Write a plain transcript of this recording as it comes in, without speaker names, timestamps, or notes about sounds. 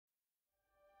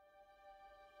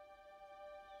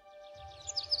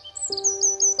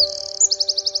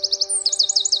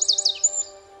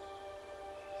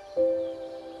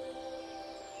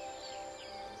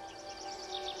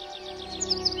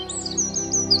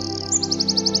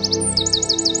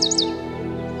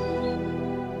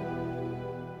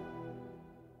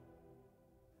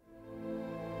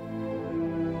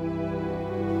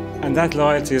And that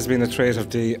loyalty has been a trait of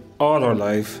Dee all her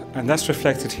life, and that's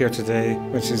reflected here today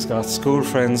when she's got school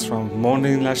friends from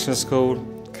Monaleen National School,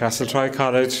 Castletroy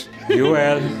College,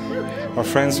 UL, her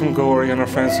friends from Gorey and her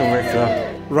friends from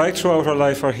Wicklow. Right throughout her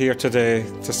life are here today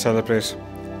to celebrate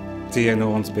Dee and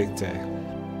Eoin's big day.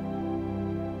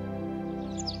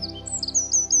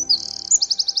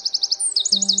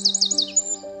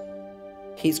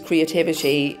 His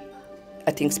creativity,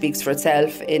 I think, speaks for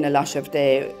itself in a lot of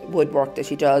the woodwork that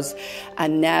he does,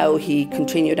 and now he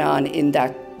continued on in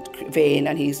that vein,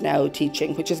 and he's now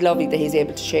teaching, which is lovely that he's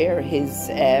able to share his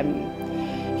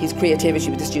creativity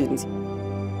with the students.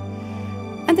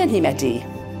 And then he met Dee,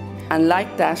 and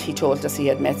like that he told us he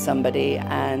had met somebody,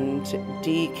 and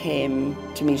Dee came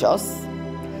to meet us.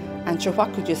 And sure,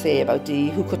 what could you say about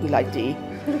Dee? Who couldn't like Dee?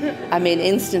 I mean,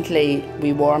 instantly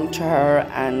we warmed to her,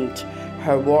 and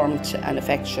her warmth and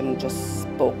affection just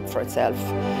spoke for itself.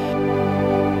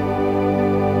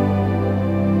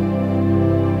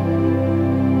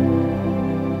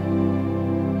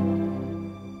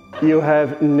 You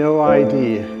have no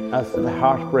idea as to the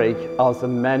heartbreak of the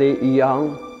many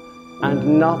young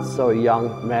and not so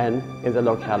young men in the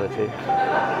locality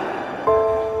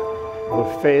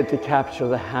who failed to capture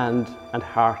the hand and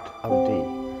heart of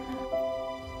Dee.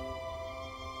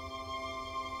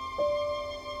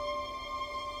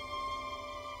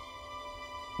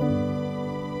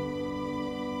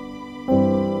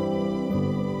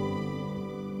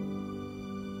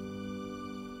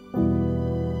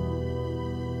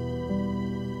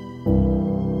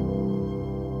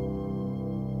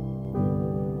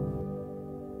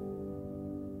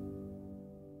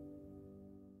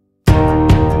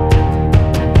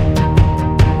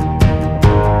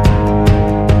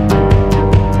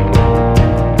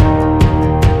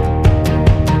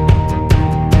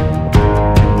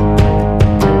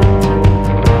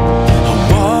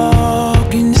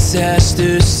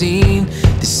 Scene.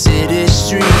 The city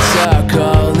streets are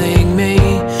calling me.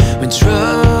 When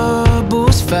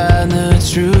troubles find the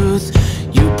truth,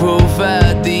 you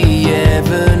provide the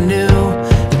avenue.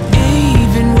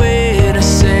 Even when I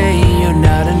say you're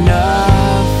not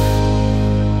enough,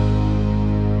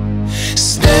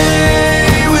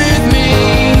 stay with me.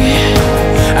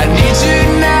 I need you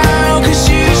now, 'cause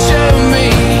you show me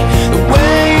the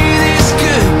way this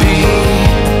could be.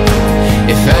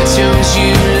 If I chose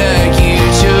you like you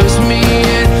chose me,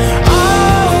 and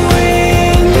all we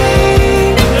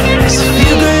need is a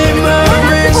few great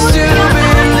moments to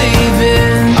believe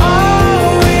in.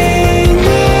 All we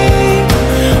need,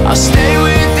 I'll stay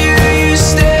with you, you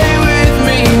stay with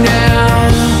me now.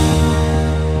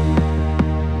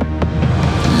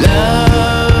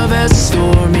 Love has a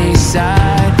stormy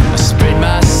side. I spread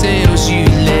my sails, you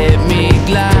let me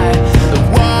glide. The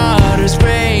waters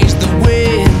rage, the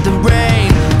wind, the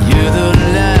rain. You're the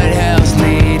lighthouse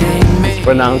leading me.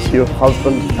 Pronounce you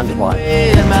husband and wife.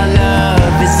 When my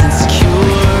love is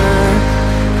insecure,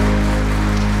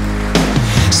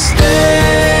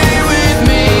 stay with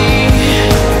me.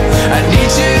 I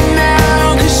need you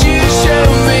now, 'cause you show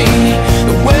me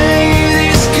the way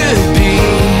this could be.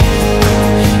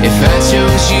 If I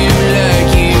chose you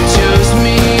like you chose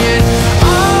me, and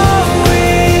all we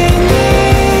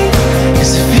need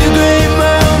is a few great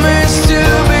moments to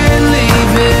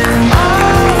believe in.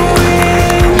 All we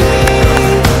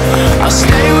need, I'll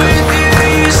stay with you,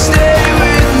 you stay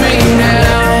with me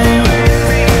now.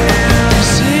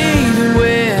 'Cause even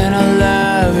when our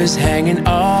love is hanging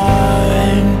on,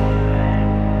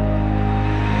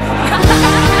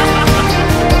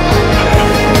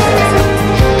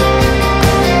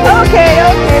 Okay,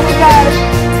 we got it.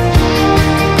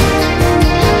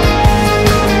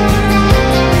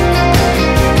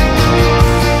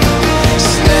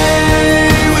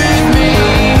 stay with me.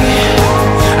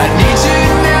 I need you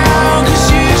now, 'cause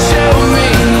you show me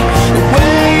the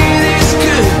way this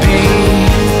could be.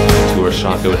 To her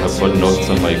shock, I would have put notes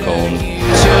on my phone.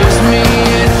 Chose me,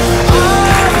 and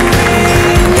all we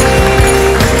need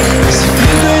is a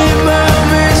few great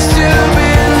moments to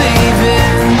believe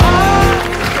in.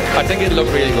 I think it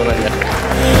looked really good on you.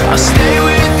 I'll stay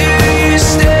with you, you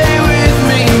stay with me.